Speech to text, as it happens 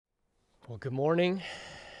Well, good morning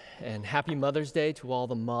and happy Mother's Day to all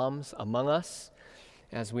the moms among us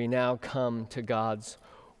as we now come to God's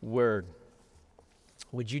Word.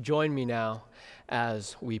 Would you join me now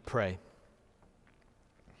as we pray?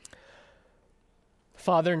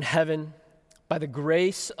 Father in heaven, by the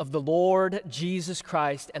grace of the Lord Jesus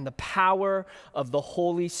Christ and the power of the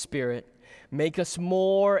Holy Spirit, make us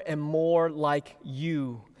more and more like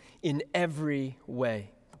you in every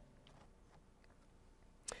way.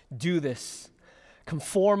 Do this.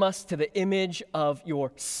 Conform us to the image of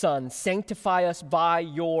your Son. Sanctify us by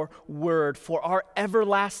your word for our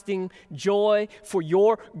everlasting joy, for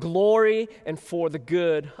your glory, and for the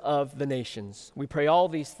good of the nations. We pray all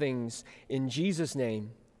these things in Jesus'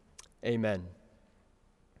 name. Amen.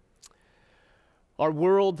 Our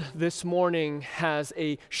world this morning has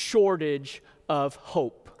a shortage of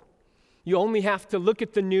hope. You only have to look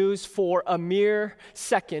at the news for a mere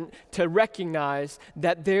second to recognize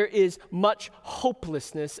that there is much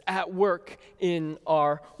hopelessness at work in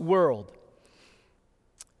our world.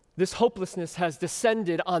 This hopelessness has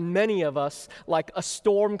descended on many of us like a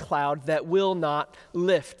storm cloud that will not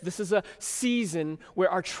lift. This is a season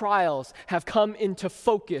where our trials have come into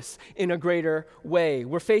focus in a greater way.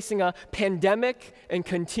 We're facing a pandemic and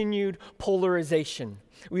continued polarization.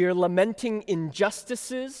 We are lamenting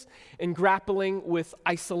injustices and grappling with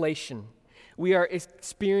isolation. We are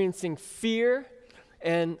experiencing fear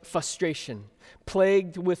and frustration,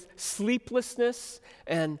 plagued with sleeplessness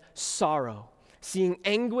and sorrow, seeing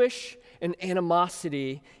anguish and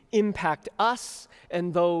animosity impact us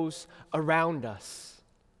and those around us.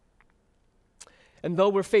 And though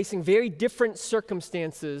we're facing very different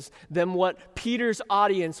circumstances than what Peter's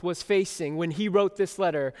audience was facing when he wrote this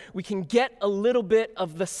letter, we can get a little bit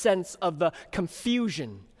of the sense of the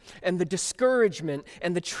confusion and the discouragement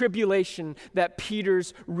and the tribulation that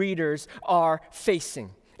Peter's readers are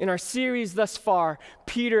facing. In our series thus far,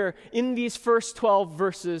 Peter, in these first 12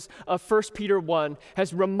 verses of 1 Peter 1,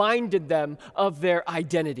 has reminded them of their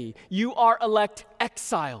identity. You are elect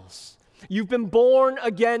exiles. You've been born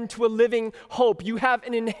again to a living hope. You have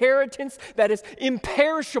an inheritance that is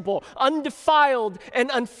imperishable, undefiled,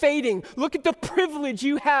 and unfading. Look at the privilege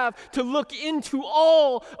you have to look into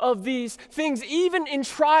all of these things. Even in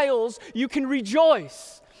trials, you can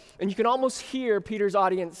rejoice. And you can almost hear Peter's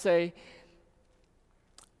audience say,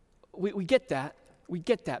 we get that. We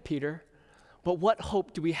get that, Peter. But what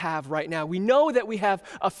hope do we have right now? We know that we have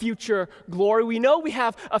a future glory. We know we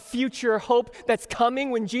have a future hope that's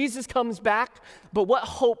coming when Jesus comes back. But what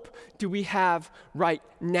hope do we have right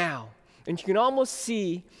now? And you can almost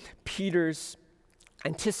see Peter's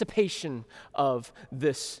anticipation of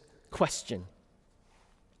this question.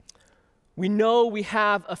 We know we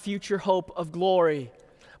have a future hope of glory.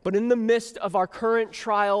 But in the midst of our current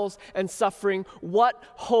trials and suffering, what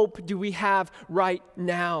hope do we have right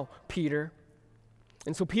now, Peter?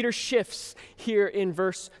 And so Peter shifts here in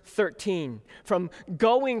verse 13 from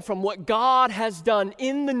going from what God has done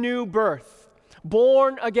in the new birth,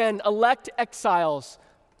 born again, elect exiles.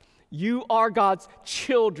 You are God's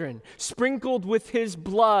children, sprinkled with his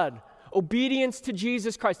blood, obedience to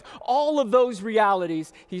Jesus Christ. All of those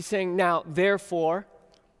realities, he's saying, now, therefore,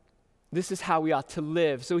 this is how we ought to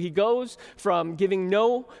live. So he goes from giving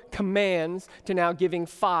no commands to now giving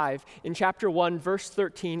 5 in chapter 1, verse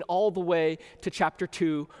 13, all the way to chapter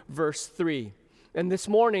 2, verse 3. And this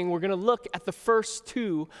morning, we're going to look at the first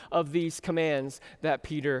 2 of these commands that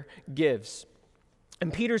Peter gives.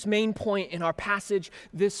 And Peter's main point in our passage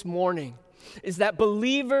this morning is that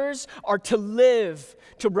believers are to live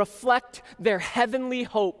to reflect their heavenly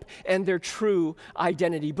hope and their true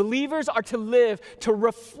identity. Believers are to live to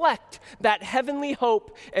reflect that heavenly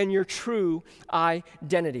hope and your true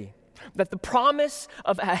identity. That the promise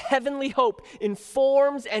of a heavenly hope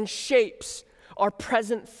informs and shapes our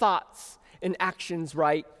present thoughts and actions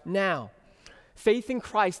right now. Faith in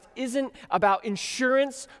Christ isn't about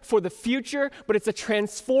insurance for the future, but it's a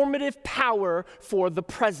transformative power for the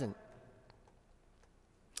present.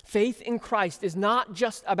 Faith in Christ is not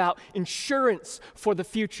just about insurance for the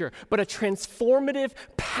future, but a transformative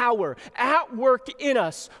power at work in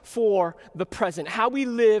us for the present, how we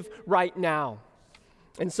live right now.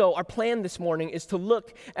 And so our plan this morning is to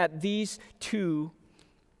look at these 2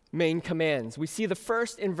 main commands. We see the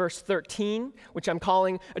first in verse 13, which I'm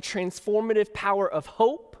calling a transformative power of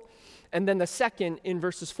hope, and then the second in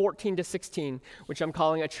verses 14 to 16, which I'm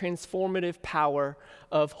calling a transformative power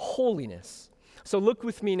of holiness. So look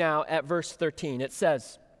with me now at verse 13. It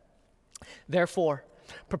says, "Therefore,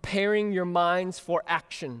 preparing your minds for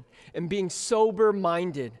action and being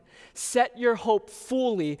sober-minded, Set your hope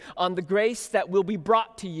fully on the grace that will be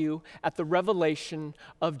brought to you at the revelation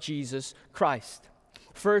of Jesus Christ.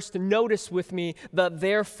 First, notice with me the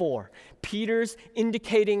therefore. Peter's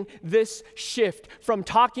indicating this shift from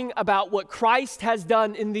talking about what Christ has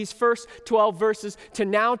done in these first 12 verses to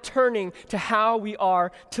now turning to how we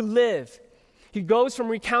are to live. He goes from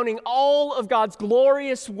recounting all of God's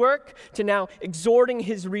glorious work to now exhorting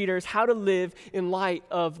his readers how to live in light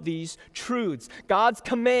of these truths. God's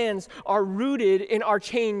commands are rooted in our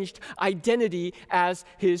changed identity as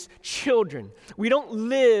his children. We don't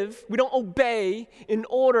obey in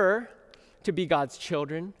order to be God's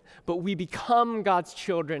children, but we become God's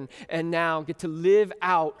children and now get to live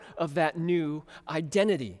out of that new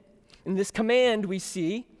identity. In this command we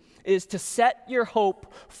see is to set your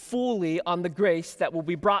hope fully on the grace that will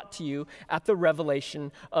be brought to you at the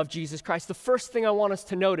revelation of Jesus Christ. The first thing I want us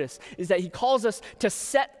to notice is that he calls us to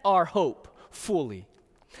set our hope fully.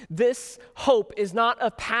 This hope is not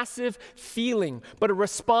a passive feeling, but a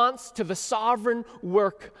response to the sovereign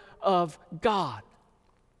work of God.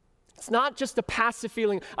 It's not just a passive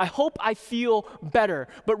feeling, I hope I feel better,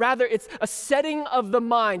 but rather it's a setting of the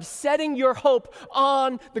mind, setting your hope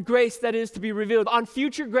on the grace that is to be revealed, on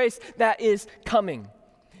future grace that is coming.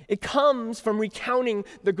 It comes from recounting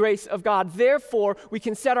the grace of God. Therefore, we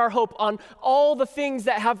can set our hope on all the things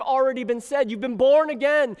that have already been said. You've been born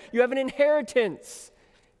again. You have an inheritance.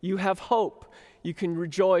 You have hope. You can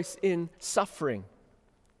rejoice in suffering.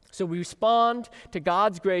 So we respond to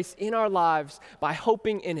God's grace in our lives by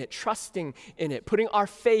hoping in it, trusting in it, putting our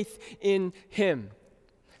faith in him,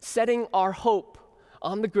 setting our hope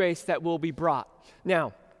on the grace that will be brought.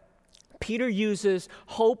 Now, Peter uses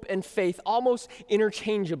hope and faith almost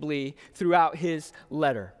interchangeably throughout his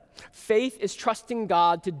letter. Faith is trusting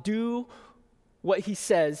God to do what he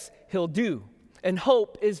says he'll do, and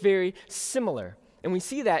hope is very similar. And we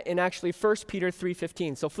see that in actually 1 Peter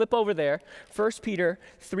 3:15. So flip over there, 1 Peter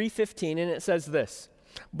 3:15, and it says this: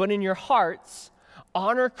 "But in your hearts,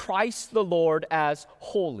 honor Christ the Lord as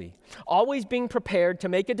holy, always being prepared to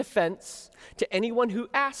make a defense to anyone who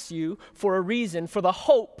asks you for a reason for the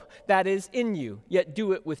hope that is in you, yet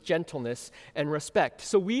do it with gentleness and respect."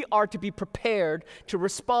 So we are to be prepared to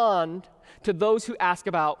respond to those who ask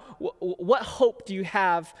about, what hope do you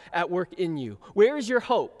have at work in you? Where is your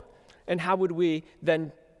hope? And how would we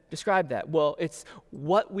then describe that? Well, it's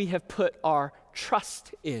what we have put our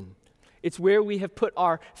trust in. It's where we have put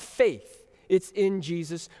our faith. It's in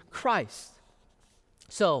Jesus Christ.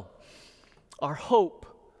 So, our hope,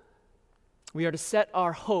 we are to set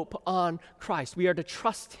our hope on Christ. We are to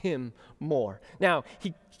trust him more. Now,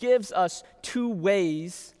 he gives us two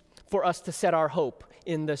ways for us to set our hope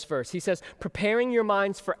in this verse. He says, preparing your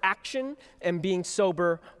minds for action and being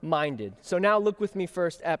sober-minded. So now look with me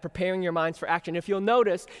first at preparing your minds for action. If you'll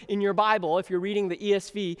notice in your Bible, if you're reading the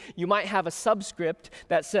ESV, you might have a subscript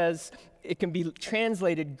that says, it can be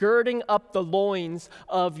translated, girding up the loins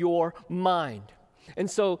of your mind. And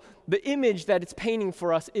so the image that it's painting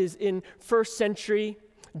for us is in first century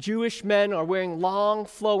Jewish men are wearing long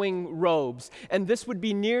flowing robes, and this would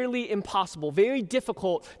be nearly impossible, very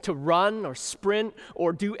difficult to run or sprint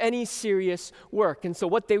or do any serious work. And so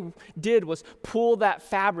what they did was pull that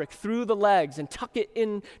fabric through the legs and tuck it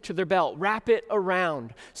into their belt, wrap it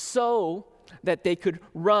around so that they could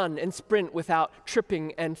run and sprint without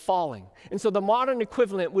tripping and falling. And so the modern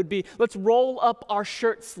equivalent would be, let's roll up our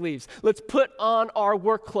shirt sleeves. Let's put on our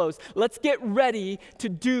work clothes. Let's get ready to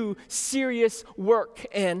do serious work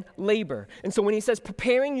and labor. And so when he says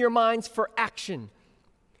preparing your minds for action,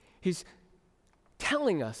 he's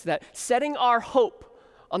telling us that setting our hope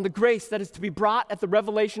on the grace that is to be brought at the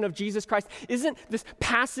revelation of Jesus Christ isn't this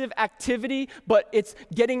passive activity, but it's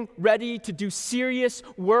getting ready to do serious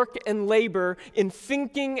work and labor in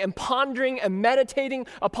thinking and pondering and meditating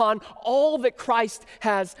upon all that Christ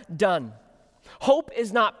has done. Hope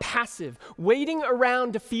is not passive, waiting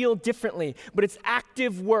around to feel differently, but it's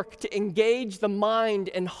active work to engage the mind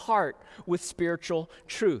and heart with spiritual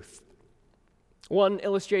truth. One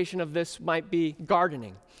illustration of this might be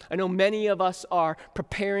gardening. I know many of us are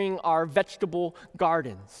preparing our vegetable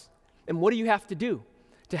gardens. And what do you have to do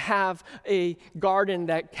to have a garden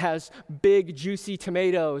that has big, juicy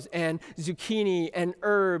tomatoes and zucchini and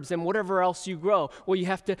herbs and whatever else you grow? Well, you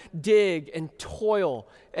have to dig and toil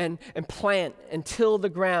and plant and till the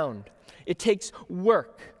ground. It takes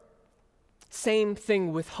work. Same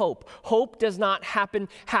thing with hope. Hope does not happen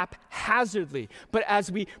haphazardly, but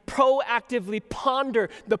as we proactively ponder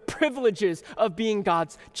the privileges of being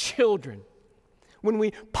God's children. When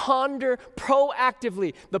we ponder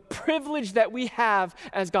proactively the privilege that we have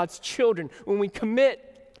as God's children, when we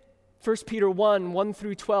commit 1 Peter 1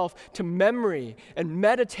 through 12, to memory and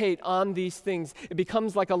meditate on these things. It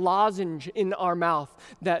becomes like a lozenge in our mouth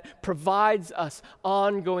that provides us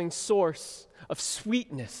ongoing source of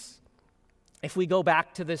sweetness. If we go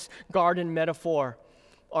back to this garden metaphor,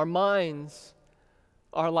 our minds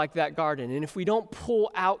are like that garden. And if we don't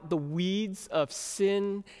pull out the weeds of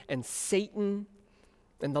sin and Satan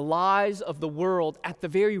and the lies of the world at the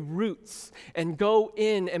very roots and go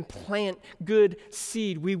in and plant good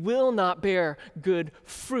seed, we will not bear good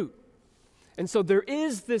fruit. And so there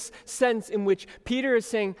is this sense in which Peter is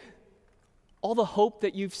saying, all the hope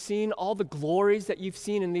that you've seen, all the glories that you've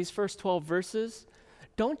seen in these first 12 verses,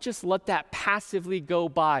 don't just let that passively go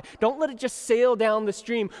by. Don't let it just sail down the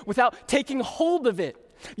stream without taking hold of it.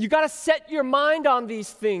 You got to set your mind on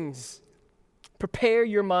these things. Prepare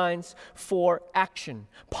your minds for action.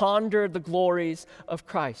 Ponder the glories of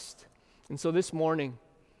Christ. And so this morning,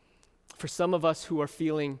 for some of us who are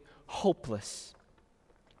feeling hopeless,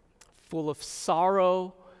 full of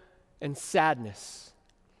sorrow and sadness,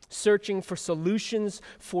 searching for solutions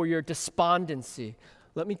for your despondency,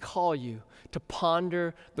 let me call you to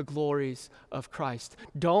ponder the glories of Christ.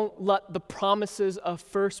 Don't let the promises of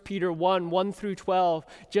 1 Peter 1 through 12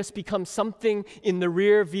 just become something in the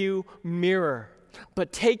rear view mirror,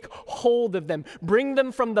 but take hold of them. Bring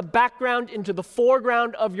them from the background into the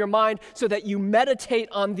foreground of your mind so that you meditate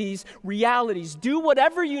on these realities. Do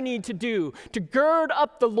whatever you need to do to gird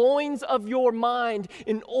up the loins of your mind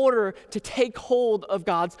in order to take hold of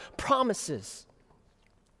God's promises.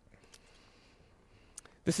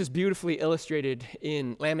 This is beautifully illustrated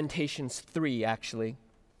in Lamentations 3, actually.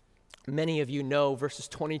 Many of you know verses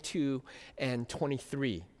 22 and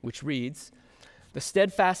 23, which reads, "The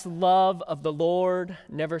steadfast love of the Lord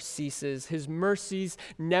never ceases. His mercies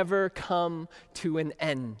never come to an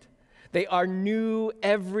end. They are new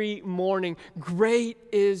every morning. Great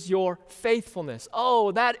is your faithfulness."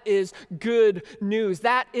 Oh, that is good news.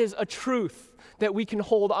 That is a truth that we can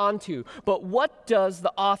hold on to. But what does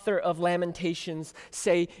the author of Lamentations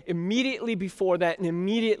say immediately before that and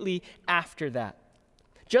immediately after that?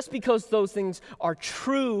 Just because those things are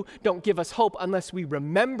true don't give us hope unless we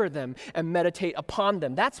remember them and meditate upon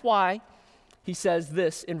them. That's why he says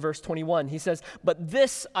this in verse 21. He says, "But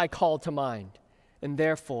this I call to mind, and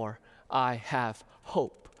therefore I have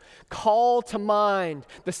hope." Call to mind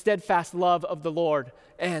the steadfast love of the Lord,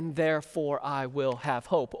 and therefore I will have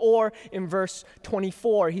hope. Or in verse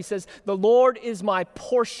 24, he says, "The Lord is my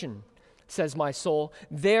portion, says my soul,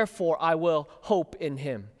 therefore I will hope in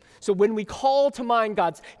him." So when we call to mind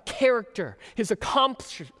God's character, his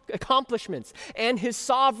accomplishments, and his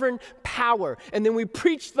sovereign power, and then we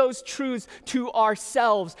preach those truths to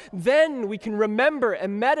ourselves, then we can remember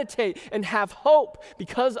and meditate and have hope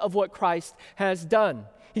because of what Christ has done.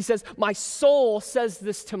 He says, "My soul says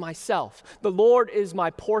this to myself. The Lord is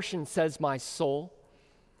my portion, says my soul."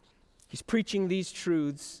 He's preaching these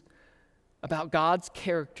truths about God's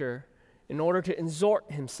character in order to exhort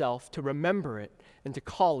himself to remember it and to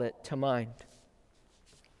call it to mind.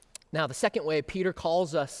 Now, the second way Peter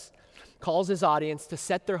calls his audience to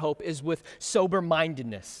set their hope is with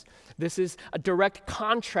sober-mindedness. This is a direct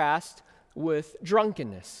contrast with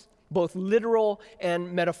drunkenness, both literal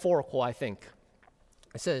and metaphorical, I think.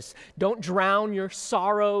 It says, "Don't drown your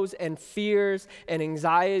sorrows and fears and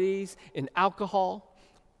anxieties in alcohol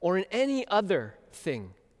or in any other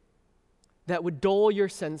thing that would dull your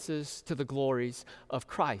senses to the glories of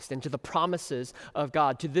Christ and to the promises of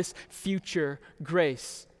God, to this future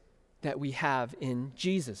grace that we have in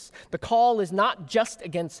Jesus." The call is not just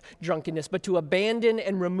against drunkenness, but to abandon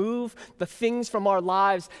and remove the things from our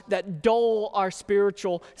lives that dull our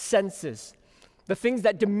spiritual senses. The things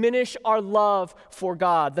that diminish our love for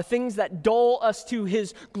God, the things that dull us to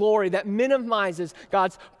his glory, that minimizes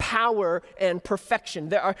God's power and perfection.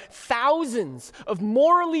 There are thousands of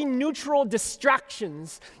morally neutral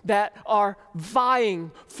distractions that are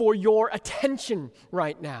vying for your attention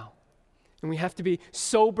right now. And we have to be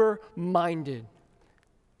sober-minded,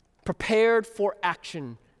 prepared for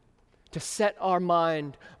action to set our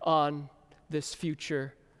mind on this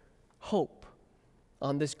future hope,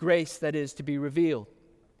 on this grace that is to be revealed.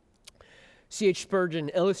 C.H. Spurgeon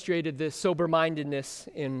illustrated this sober-mindedness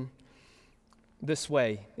in this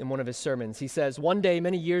way in one of his sermons. He says, "One day,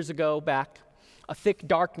 many years ago back, a thick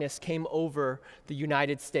darkness came over the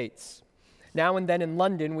United States. Now and then in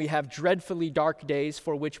London, we have dreadfully dark days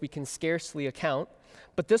for which we can scarcely account,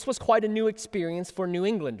 but this was quite a new experience for New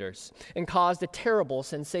Englanders and caused a terrible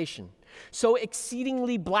sensation. So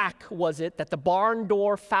exceedingly black was it that the barn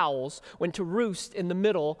door fowls went to roost in the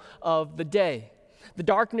middle of the day. The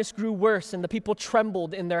darkness grew worse, and the people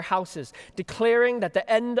trembled in their houses, declaring that the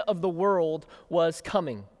end of the world was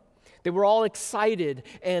coming. They were all excited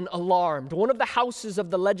and alarmed. One of the houses of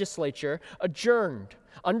the legislature adjourned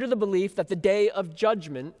under the belief that the day of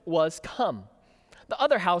judgment was come. The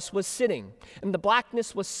other house was sitting, and the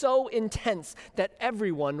blackness was so intense that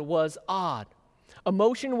everyone was awed. A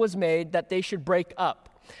motion was made that they should break up,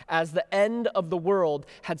 as the end of the world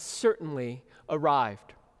had certainly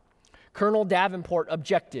arrived. Colonel Davenport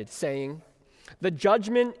objected, saying, "The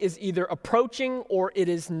judgment is either approaching or it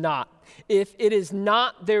is not. If it is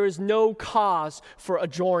not, there is no cause for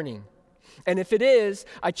adjourning. And if it is,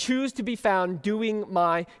 I choose to be found doing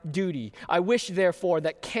my duty. I wish, therefore,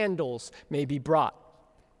 that candles may be brought."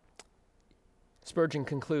 Spurgeon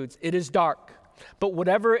concludes, "It is dark, but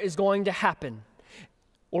whatever is going to happen,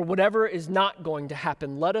 or whatever is not going to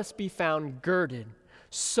happen, let us be found girded,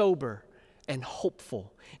 sober, and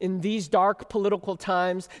hopeful. In these dark political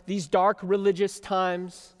times, these dark religious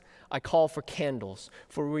times, I call for candles,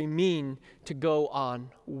 for we mean to go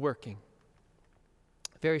on working."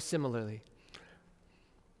 Very similarly,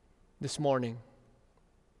 this morning,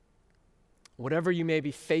 whatever you may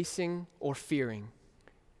be facing or fearing,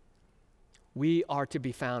 we are to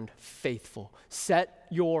be found faithful. Set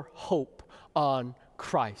your hope on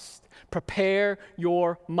Christ. Prepare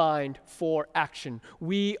your mind for action.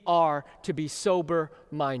 We are to be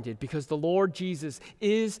sober-minded because the Lord Jesus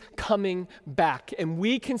is coming back, and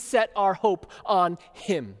we can set our hope on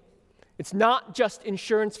Him. It's not just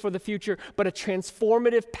insurance for the future, but a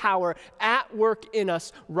transformative power at work in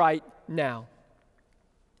us right now.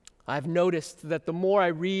 I've noticed that the more I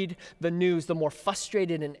read the news, the more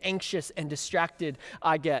frustrated and anxious and distracted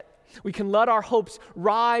I get. We can let our hopes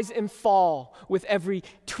rise and fall with every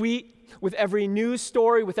tweet, with every news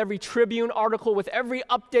story, with every Tribune article, with every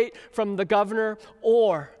update from the governor,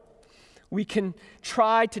 or we can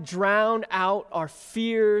try to drown out our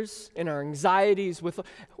fears and our anxieties with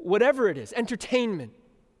whatever it is, entertainment,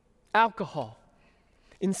 alcohol.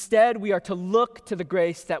 Instead, we are to look to the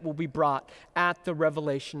grace that will be brought at the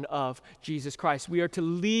revelation of Jesus Christ. We are to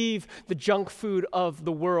leave the junk food of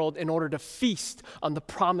the world in order to feast on the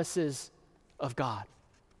promises of God.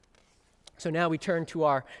 So now we turn to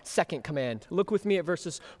our second command. Look with me at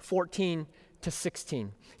verses 14 to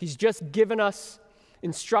 16. He's just given us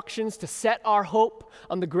instructions to set our hope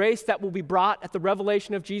on the grace that will be brought at the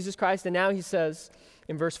revelation of Jesus Christ. And now he says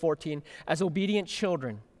in verse 14, "As obedient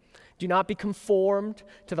children, do not be conformed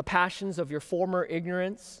to the passions of your former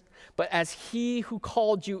ignorance, but as He who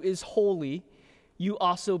called you is holy, you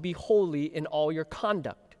also be holy in all your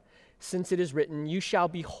conduct, since it is written, 'You shall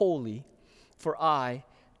be holy, for I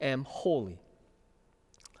am holy.'"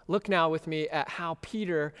 Look now with me at how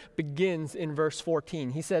Peter begins in verse 14.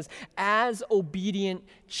 He says, "As obedient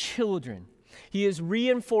children." He is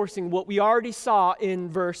reinforcing what we already saw in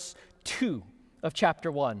verse 2. Of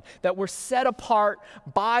chapter 1, that we're set apart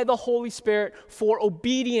by the Holy Spirit for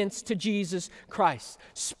obedience to Jesus Christ,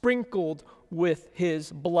 sprinkled with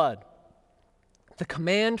His blood. The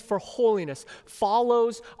command for holiness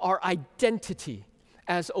follows our identity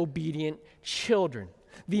as obedient children.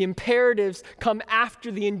 The imperatives come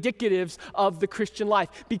after the indicatives of the Christian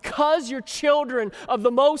life. Because you're children of the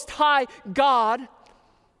Most High God,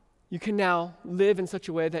 you can now live in such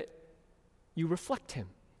a way that you reflect Him,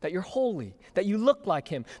 that you're holy, that you look like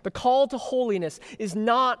Him. The call to holiness is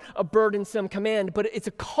not a burdensome command, but it's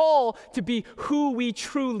a call to be who we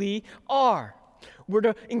truly are. We're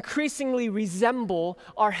to increasingly resemble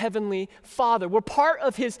our Heavenly Father. We're part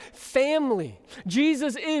of His family.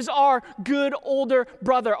 Jesus is our good older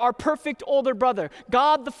brother, our perfect older brother.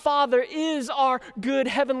 God the Father is our good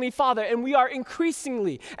Heavenly Father, and we are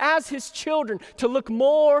increasingly, as His children, to look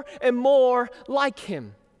more and more like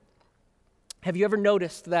Him. Have you ever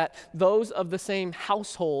noticed that those of the same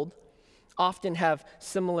household often have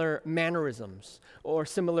similar mannerisms or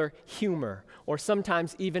similar humor or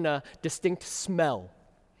sometimes even a distinct smell?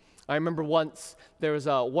 I remember once there was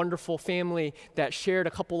a wonderful family that shared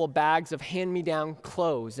a couple of bags of hand-me-down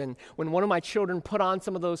clothes. And when one of my children put on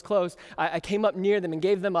some of those clothes, I came up near them and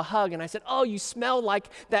gave them a hug. And I said, "Oh, you smell like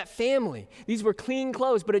that family." These were clean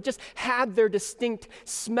clothes, but it just had their distinct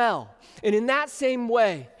smell. And in that same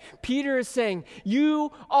way, Peter is saying,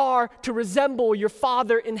 you are to resemble your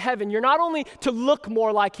Father in heaven. You're not only to look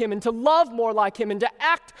more like Him and to love more like Him and to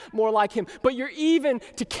act more like Him, but you're even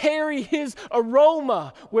to carry His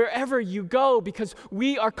aroma wherever you go, because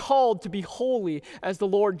we are called to be holy as the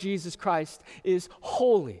Lord Jesus Christ is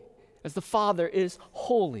holy, as the Father is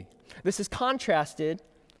holy. This is contrasted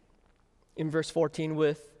in verse 14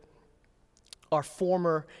 with our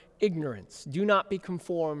former ignorance. Do not be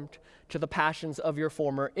conformed to the passions of your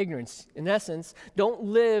former ignorance. In essence, don't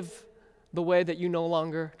live the way that you no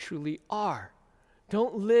longer truly are.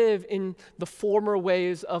 Don't live in the former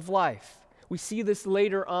ways of life. We see this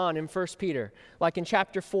later on in 1 Peter, like in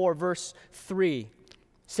chapter 4, verse 3.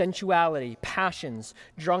 Sensuality, passions,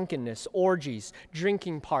 drunkenness, orgies,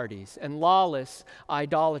 drinking parties, and lawless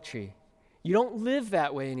idolatry. You don't live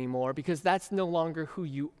that way anymore because that's no longer who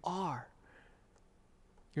you are.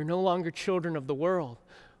 You're no longer children of the world,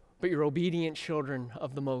 but you're obedient children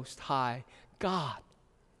of the Most High God.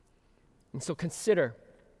 And so consider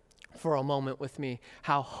for a moment with me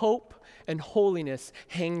how hope and holiness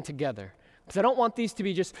hang together. Because I don't want these to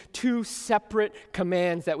be just two separate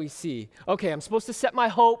commands that we see. Okay, I'm supposed to set my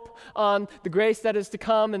hope on the grace that is to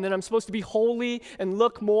come, and then I'm supposed to be holy and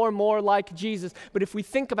look more and more like Jesus. But if we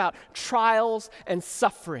think about trials and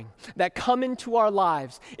suffering that come into our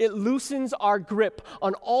lives, it loosens our grip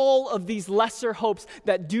on all of these lesser hopes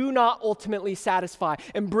that do not ultimately satisfy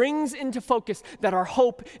and brings into focus that our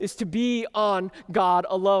hope is to be on God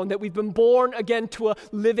alone, that we've been born again to a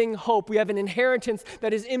living hope. We have an inheritance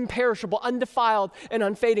that is imperishable, undefiled and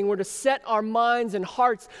unfading. We're to set our minds and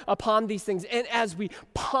hearts upon these things. And as we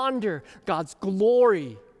ponder God's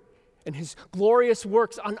glory and his glorious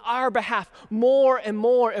works on our behalf more and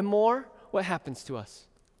more and more, what happens to us?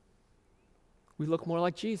 We look more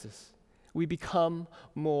like Jesus. We become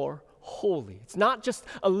more holy. It's not just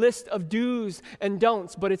a list of do's and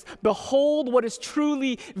don'ts, but it's behold what is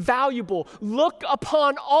truly valuable. Look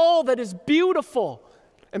upon all that is beautiful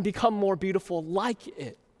and become more beautiful like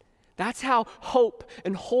it. That's how hope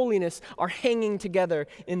and holiness are hanging together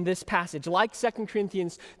in this passage. Like 2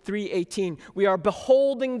 Corinthians 3:18, we are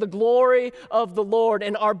beholding the glory of the Lord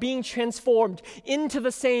and are being transformed into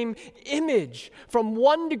the same image from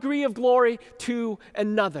one degree of glory to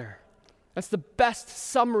another. That's the best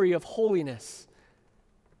summary of holiness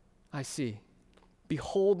I see.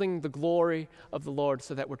 Beholding the glory of the Lord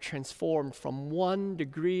so that we're transformed from one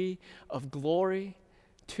degree of glory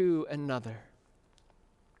to another.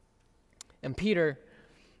 And Peter,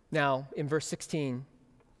 now in verse 16,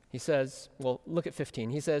 he says, well, look at 15.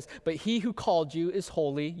 He says, but he who called you is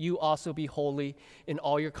holy. You also be holy in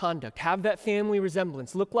all your conduct. Have that family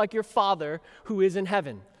resemblance. Look like your Father who is in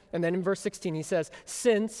heaven. And then in verse 16, he says,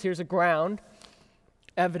 since, here's a ground,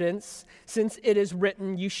 evidence, since it is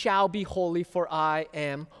written, you shall be holy, for I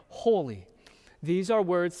am holy. These are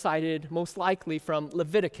words cited most likely from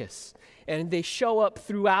Leviticus, and they show up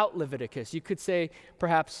throughout Leviticus. You could say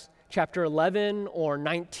perhaps chapter 11 or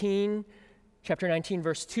 19, chapter 19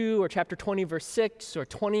 verse 2, or chapter 20 verse 6, or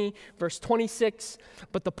 20 verse 26.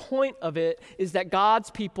 But the point of it is that God's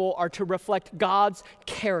people are to reflect God's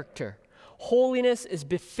character. Holiness is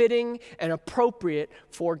befitting and appropriate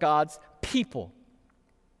for God's people.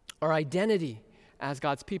 Our identity as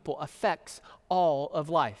God's people affects all of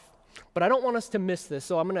life. But I don't want us to miss this,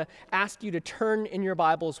 so I'm going to ask you to turn in your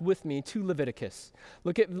Bibles with me to Leviticus.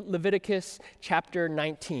 Look at Leviticus chapter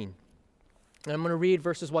 19. And I'm going to read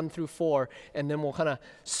verses 1 through 4, and then we'll kind of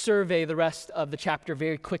survey the rest of the chapter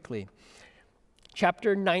very quickly.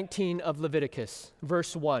 Chapter 19 of Leviticus,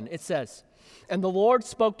 verse 1, it says, and the Lord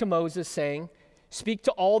spoke to Moses, saying, speak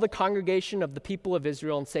to all the congregation of the people of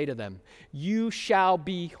Israel and say to them, you shall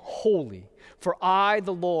be holy, for I,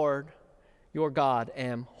 the Lord, your God,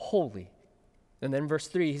 am holy. And then verse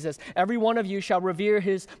 3, he says, every one of you shall revere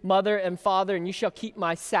his mother and father, and you shall keep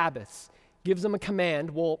my Sabbaths. Gives them a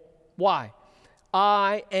command. Well, why?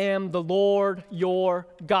 I am the Lord your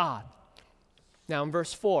God. Now in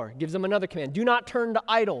verse 4, gives them another command. Do not turn to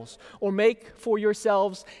idols or make for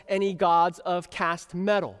yourselves any gods of cast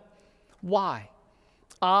metal. Why?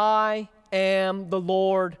 I am the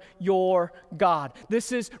Lord your God.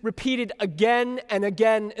 This is repeated again and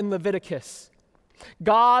again in Leviticus.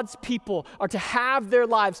 God's people are to have their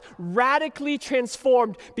lives radically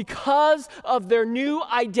transformed because of their new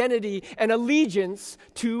identity and allegiance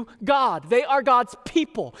to God. They are God's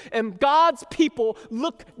people, and God's people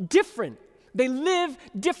look different. They live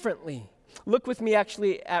differently. Look with me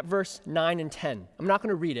actually at verse 9 and 10. I'm not going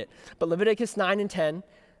to read it, but Leviticus 9 and 10,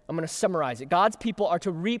 I'm going to summarize it. God's people are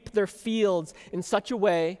to reap their fields in such a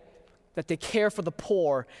way that they care for the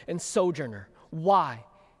poor and sojourner. Why?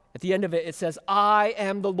 At the end of it, it says, I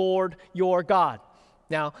am the Lord your God.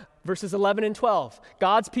 Now, verses 11 and 12,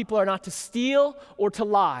 God's people are not to steal or to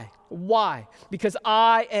lie. Why? Because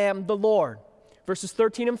I am the Lord. Verses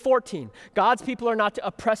 13 and 14, God's people are not to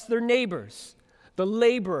oppress their neighbors, the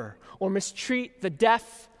laborer, or mistreat the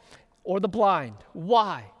deaf or the blind.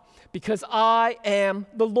 Why? Because I am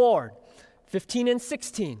the Lord. 15 and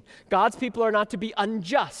 16. God's people are not to be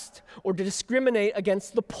unjust or to discriminate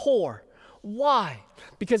against the poor. Why?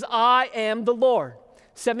 Because I am the Lord.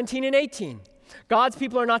 17 and 18. God's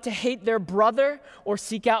people are not to hate their brother or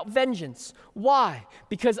seek out vengeance. Why?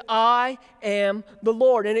 Because I am the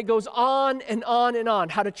Lord. And it goes on and on and on.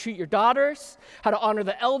 How to treat your daughters, how to honor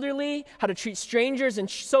the elderly, how to treat strangers and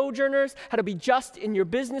sojourners, how to be just in your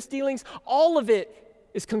business dealings. All of it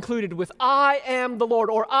is concluded with, I am the Lord,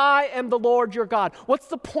 or I am the Lord your God. What's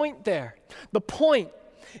the point there? The point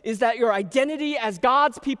is that your identity as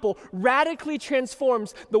God's people radically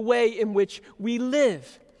transforms the way in which we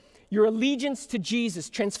live. Your allegiance to Jesus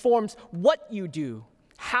transforms what you do,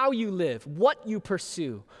 how you live, what you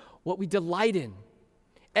pursue, what we delight in.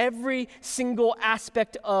 Every single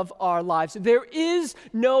aspect of our lives. There is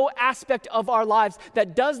no aspect of our lives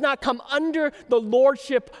that does not come under the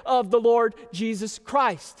lordship of the Lord Jesus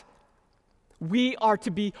Christ. We are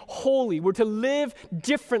to be holy. We're to live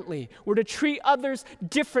differently. We're to treat others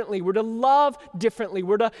differently. We're to love differently.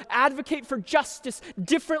 We're to advocate for justice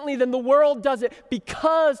differently than the world does it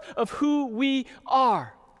because of who we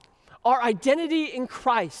are. Our identity in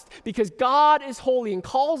Christ, because God is holy and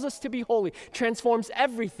calls us to be holy, transforms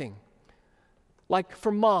everything. Like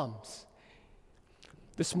for moms,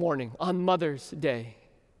 this morning on Mother's Day,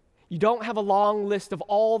 you don't have a long list of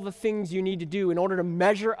all the things you need to do in order to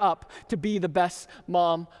measure up to be the best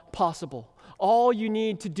mom possible. All you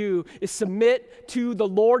need to do is submit to the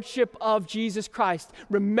lordship of Jesus Christ.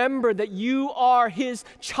 Remember that you are his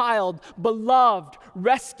child, beloved,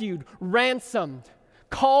 rescued, ransomed,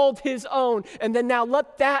 called his own. And then now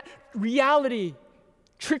let that reality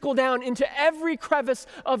trickle down into every crevice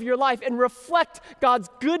of your life and reflect God's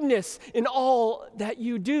goodness in all that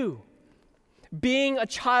you do. Being a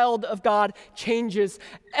child of God changes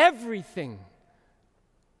everything.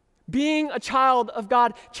 Being a child of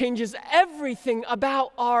God changes everything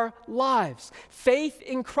about our lives. Faith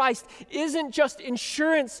in Christ isn't just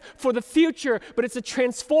insurance for the future, but it's a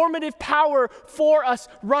transformative power for us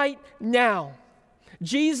right now.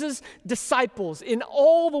 Jesus' disciples, in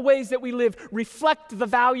all the ways that we live, reflect the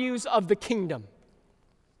values of the kingdom.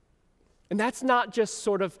 And that's not just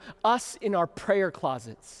sort of us in our prayer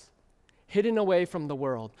closets, hidden away from the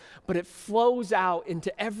world, but it flows out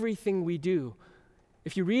into everything we do.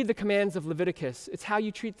 If you read the commands of Leviticus, it's how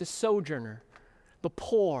you treat the sojourner, the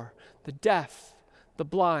poor, the deaf, the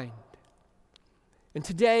blind. And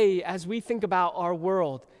today, as we think about our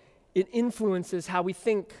world, it influences how we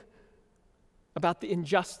think about the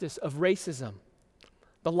injustice of racism,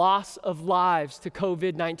 the loss of lives to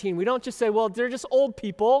COVID-19. We don't just say, well, they're just old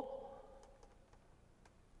people.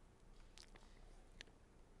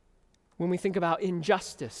 When we think about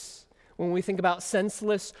injustice, when we think about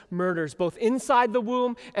senseless murders, both inside the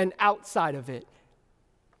womb and outside of it,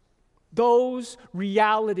 those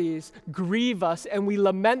realities grieve us and we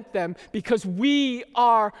lament them because we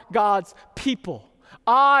are God's people.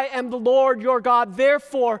 I am the Lord your God,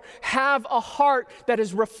 therefore have a heart that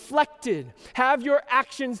is reflected. Have your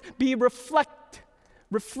actions be reflect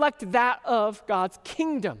that of God's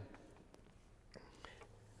kingdom.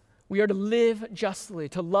 We are to live justly,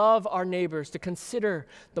 to love our neighbors, to consider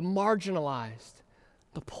the marginalized,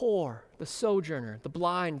 the poor, the sojourner, the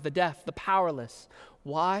blind, the deaf, the powerless.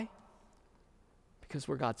 Why? Because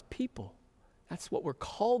we're God's people. That's what we're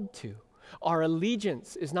called to. Our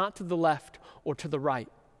allegiance is not to the left or to the right,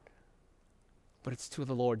 but it's to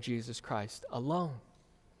the Lord Jesus Christ alone.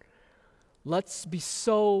 Let's be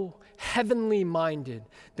so heavenly minded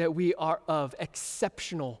that we are of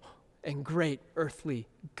exceptional and great earthly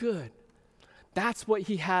good. That's what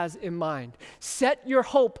he has in mind. Set your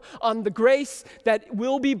hope on the grace that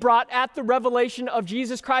will be brought at the revelation of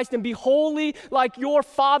Jesus Christ, and be holy like your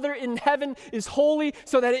Father in heaven is holy,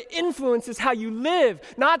 so that it influences how you live,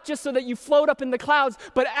 not just so that you float up in the clouds,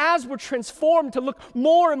 but as we're transformed to look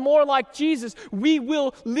more and more like Jesus, we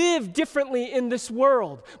will live differently in this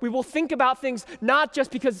world. We will think about things not just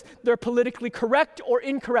because they're politically correct or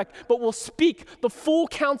incorrect, but we'll speak the full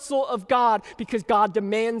counsel of God because God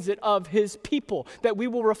demands it of his people. That we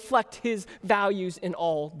will reflect his values in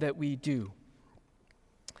all that we do.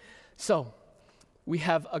 So, we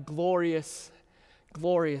have a glorious,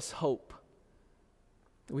 glorious hope.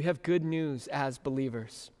 We have good news as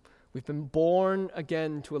believers. We've been born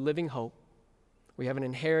again to a living hope. We have an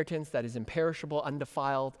inheritance that is imperishable,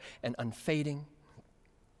 undefiled, and unfading.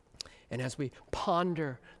 And as we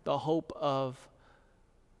ponder the hope of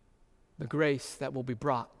the grace that will be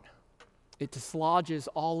brought, it dislodges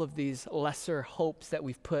all of these lesser hopes that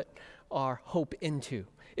we've put our hope into.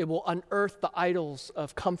 It will unearth the idols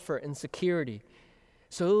of comfort and security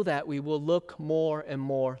so that we will look more and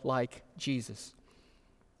more like Jesus.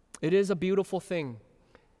 It is a beautiful thing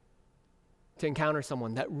to encounter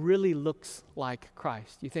someone that really looks like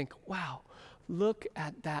Christ. You think, wow, look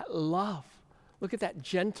at that love. Look at that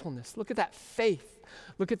gentleness. Look at that faith.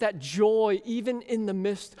 Look at that joy, even in the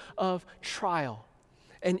midst of trial.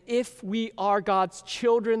 And if we are God's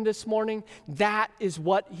children this morning, that is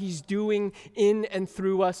what he's doing in and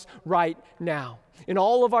through us right now. In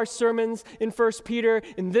all of our sermons in 1 Peter,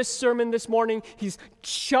 in this sermon this morning, he's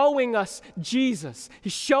showing us Jesus.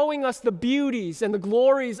 He's showing us the beauties and the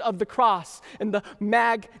glories of the cross and the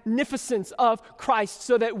magnificence of Christ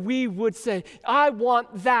so that we would say, I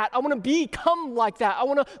want that. I want to become like that. I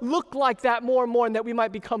want to look like that more and more, and that we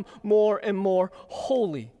might become more and more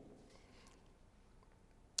holy.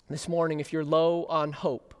 This morning, if you're low on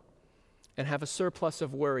hope and have a surplus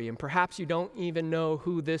of worry, and perhaps you don't even know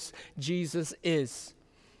who this Jesus is,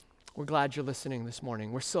 we're glad you're listening this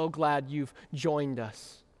morning. We're so glad you've joined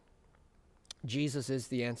us. Jesus is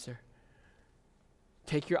the answer.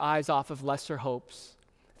 Take your eyes off of lesser hopes,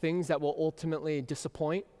 things that will ultimately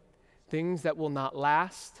disappoint, things that will not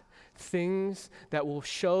last, things that will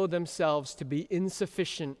show themselves to be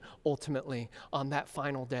insufficient ultimately on that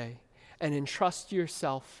final day. And entrust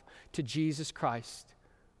yourself to Jesus Christ,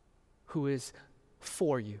 who is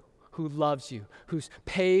for you, who loves you, who's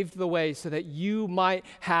paved the way so that you might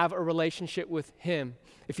have a relationship with him.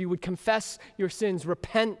 If you would confess your sins,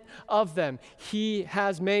 repent of them, he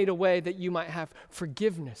has made a way that you might have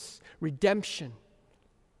forgiveness, redemption,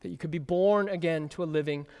 that you could be born again to a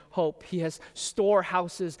living hope. He has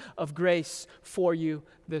storehouses of grace for you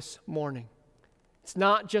this morning. It's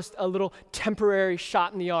not just a little temporary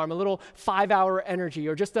shot in the arm, a little 5-hour energy,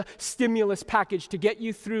 or just a stimulus package to get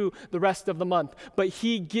you through the rest of the month. But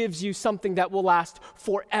he gives you something that will last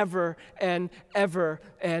forever and ever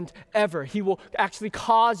and ever. He will actually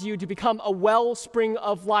cause you to become a wellspring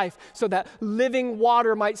of life so that living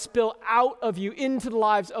water might spill out of you into the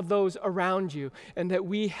lives of those around you, and that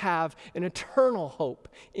we have an eternal hope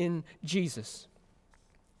in Jesus.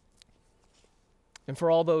 And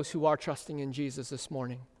for all those who are trusting in Jesus this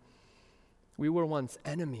morning, we were once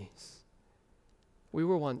enemies. We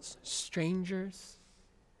were once strangers.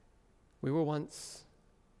 We were once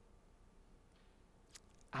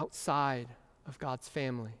outside of God's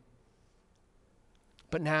family.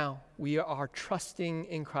 But now we are trusting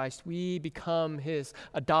in Christ. We become his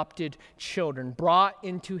adopted children, brought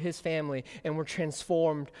into his family, and we're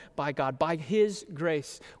transformed by God. By his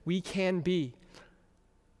grace, we can be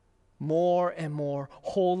more and more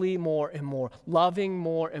holy, more and more loving,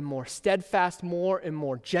 more and more steadfast, more and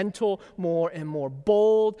more gentle, more and more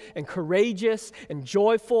bold and courageous and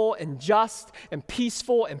joyful and just and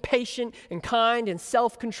peaceful and patient and kind and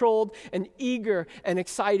self-controlled and eager and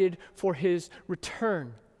excited for his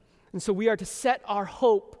return. And so we are to set our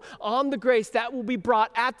hope on the grace that will be brought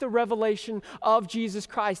at the revelation of Jesus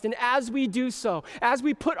Christ. And as we do so, as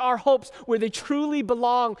we put our hopes where they truly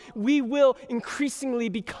belong, we will increasingly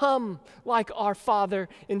become like our Father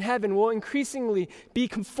in heaven. We'll increasingly be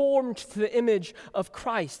conformed to the image of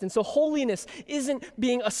Christ. And so holiness isn't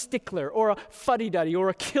being a stickler or a fuddy-duddy or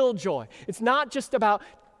a killjoy. It's not just about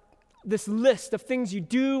this list of things you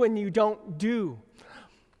do and you don't do.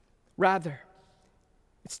 Rather,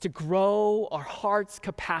 it's to grow our heart's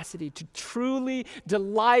capacity to truly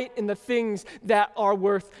delight in the things that are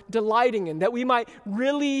worth delighting in, that we might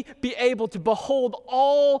really be able to behold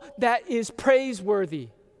all that is praiseworthy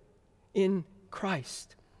in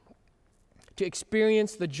Christ, to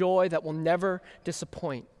experience the joy that will never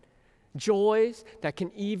disappoint, joys that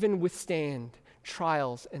can even withstand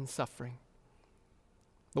trials and suffering,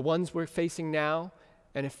 the ones we're facing now,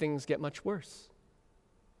 and if things get much worse.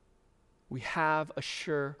 We have a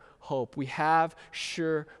sure hope. We have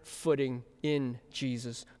sure footing in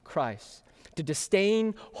Jesus Christ. To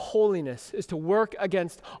disdain holiness is to work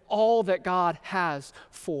against all that God has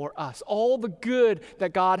for us, all the good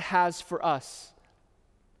that God has for us,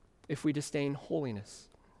 if we disdain holiness.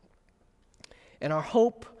 And our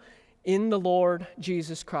hope in the Lord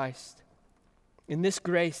Jesus Christ, in this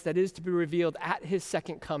grace that is to be revealed at his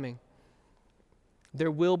second coming,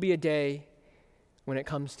 there will be a day when it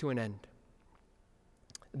comes to an end.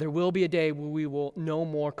 There will be a day where we will no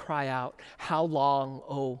more cry out, "How long,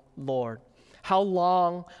 O Lord?" How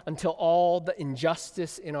long until all the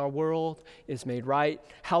injustice in our world is made right?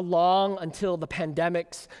 How long until the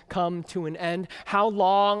pandemics come to an end? How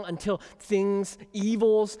long until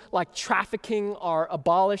evils like trafficking are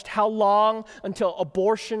abolished? How long until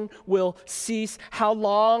abortion will cease? How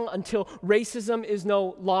long until racism is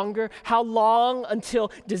no longer? How long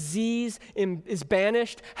until disease is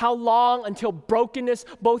banished? How long until brokenness,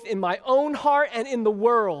 both in my own heart and in the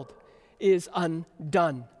world, is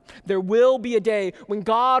undone? There will be a day when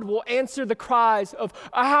God will answer the cries of,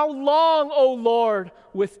 "How long, O Lord?"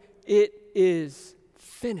 with, "It is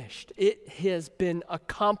finished. It has been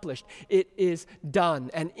accomplished. It is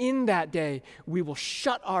done." And in that day, we will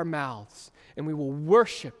shut our mouths and we will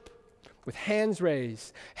worship with hands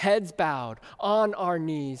raised, heads bowed, on our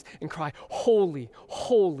knees, and cry, "Holy,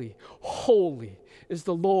 holy, holy is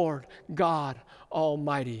the Lord God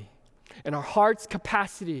Almighty." And our heart's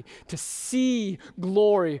capacity to see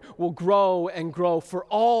glory will grow and grow for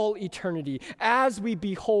all eternity as we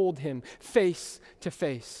behold him face to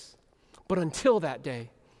face. But until that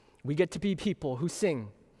day, we get to be people who sing,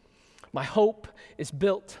 "My hope is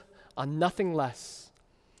built on nothing less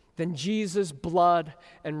than Jesus' blood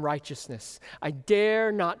and righteousness. I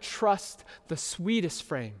dare not trust the sweetest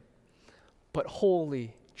frame, but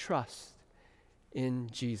wholly trust in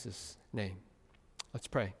Jesus' name." Let's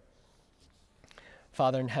pray.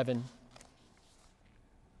 Father in heaven,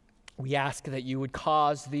 we ask that you would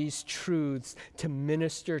cause these truths to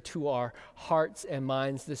minister to our hearts and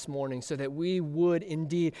minds this morning so that we would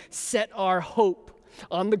indeed set our hope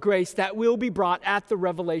on the grace that will be brought at the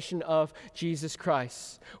revelation of Jesus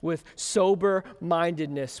Christ with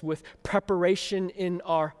sober-mindedness, with preparation in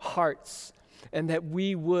our hearts, and that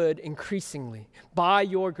we would increasingly, by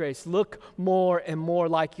your grace, look more and more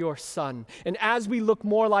like your Son. And as we look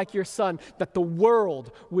more like your Son, that the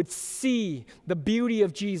world would see the beauty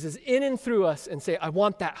of Jesus in and through us and say, "I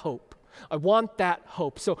want that hope. I want that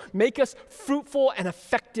hope." So make us fruitful and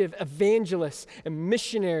effective evangelists and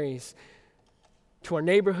missionaries to our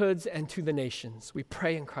neighborhoods and to the nations. We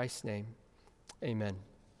pray in Christ's name. Amen.